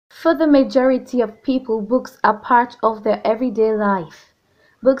For the majority of people, books are part of their everyday life.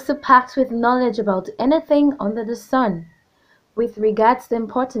 Books are packed with knowledge about anything under the sun. With regards to the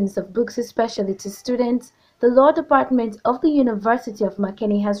importance of books, especially to students, the Law Department of the University of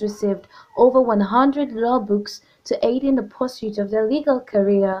Makeni has received over 100 law books to aid in the pursuit of their legal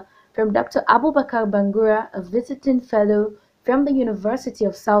career from Dr. Abubakar Bangura, a visiting fellow from the University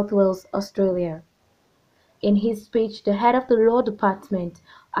of South Wales, Australia. In his speech, the head of the Law Department,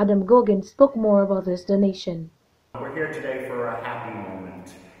 Adam Gogan, spoke more about this donation. We're here today for a happy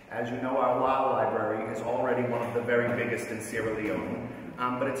moment. As you know, our law library is already one of the very biggest in Sierra Leone,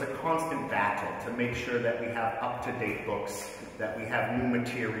 but it's a constant battle to make sure that we have up-to-date books, that we have new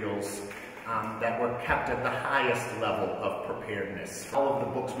materials, that we're kept at the highest level of preparedness. All of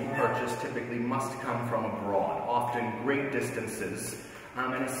the books we purchase typically must come from abroad, often great distances,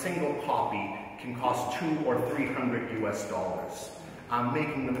 and a single copy can cost $200 or $300 US,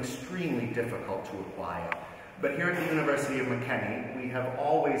 making them extremely difficult to acquire. But here at the University of Makeni, we have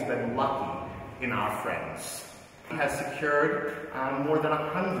always been lucky in our friends. He has secured more than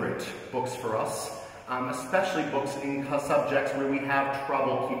 100 books for us, especially books in subjects where we have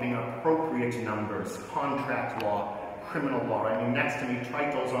trouble keeping appropriate numbers, contract law, criminal law. I mean, next to me,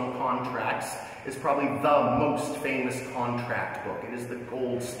 titles on contracts is probably the most famous contract book. It is the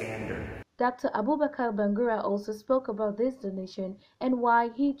gold standard. Dr. Abubakar Bangura also spoke about this donation and why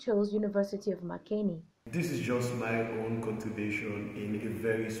he chose University of Makeni. This is just my own contribution in a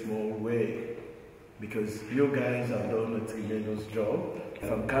very small way, because you guys have done a tremendous job.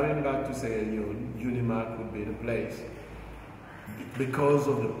 If I'm coming back to Sierra Leone, Unimak would be the place. Because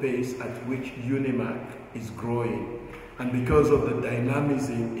of the pace at which Unimak is growing, and because of the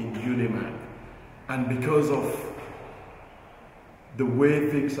dynamism in Unimak, and because of the way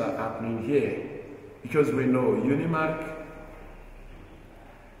things are happening here, because we know Unimak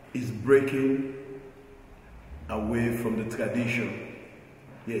is breaking away from the tradition.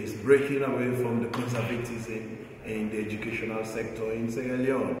 Yeah, it's breaking away from the conservatism in the educational sector in Sierra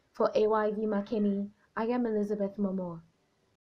Leone. For Ayv Makeni, I am Elizabeth Momo.